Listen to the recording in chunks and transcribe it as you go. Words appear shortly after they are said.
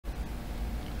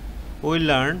we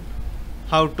learn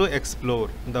how to explore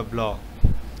the block,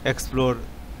 explore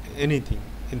anything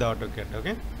in the AutoCAD.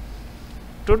 Okay,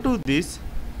 to do this,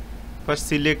 first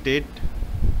select it,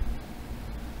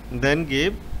 then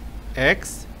give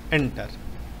X, enter.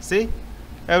 See,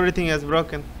 everything has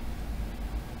broken.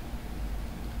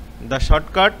 The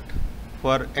shortcut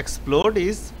for Xplode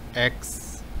is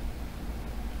X.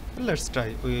 Let's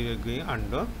try. We will go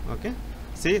undo. Okay,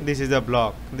 see, this is a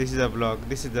block, this is a block,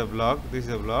 this is a block, this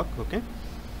is a block. Okay,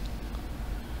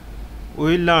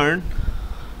 we learn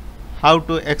how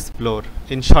to explore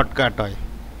in shortcut way.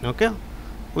 Okay,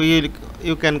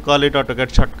 you can call it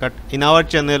AutoCAD shortcut. In our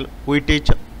channel we teach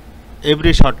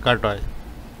every shortcut way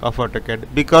of AutoCAD,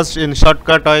 because in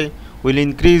shortcut way will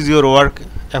increase your work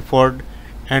effort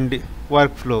and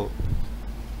workflow.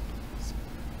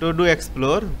 To do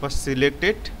explore, first select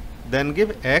it, then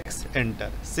give X, enter.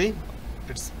 See,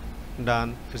 it's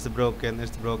done, it's broken,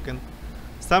 it's broken.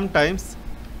 Sometimes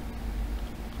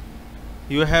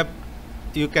you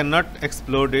cannot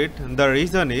explode it. The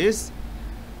reason is,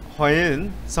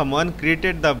 when someone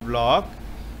created the block,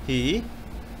 he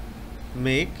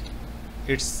make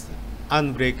it's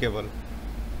unbreakable.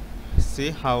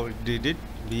 See how it did it.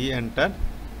 We enter.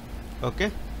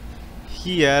 Okay,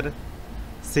 here,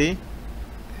 see,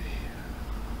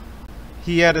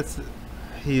 here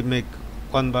he make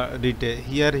detail,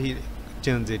 here he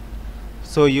change it,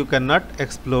 so you cannot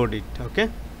explode it.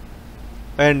 Okay,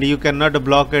 and you cannot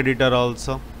block editor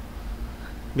also,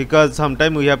 because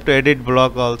sometimes we have to edit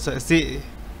block also. See,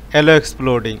 allow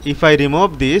exploding. If I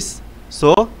remove this,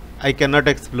 so I cannot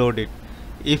explode it.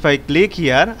 If I click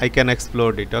here, I can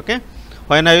explode it. Okay,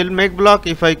 when I will make block,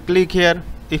 if I click here,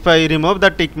 if I remove the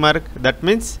tick mark, that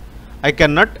means I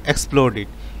cannot explode it.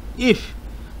 If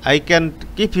I can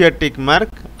keep here tick mark,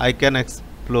 I can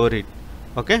explode it.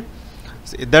 Okay,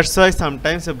 so that's why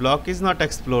sometimes a block is not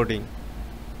exploding.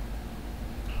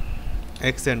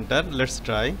 X, enter. Let's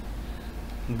try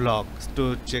blocks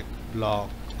to check block.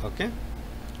 Okay,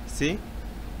 see,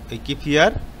 I keep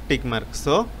here tick mark,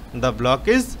 so the block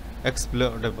is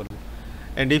explodable.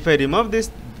 And if I remove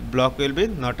this, block will be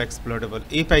not explodable.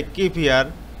 If I keep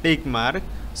here tick mark,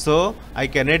 so I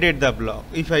can edit the block.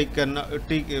 If I can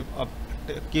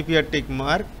keep here tick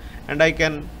mark, and I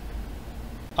can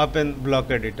open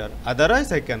block editor,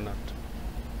 otherwise I cannot.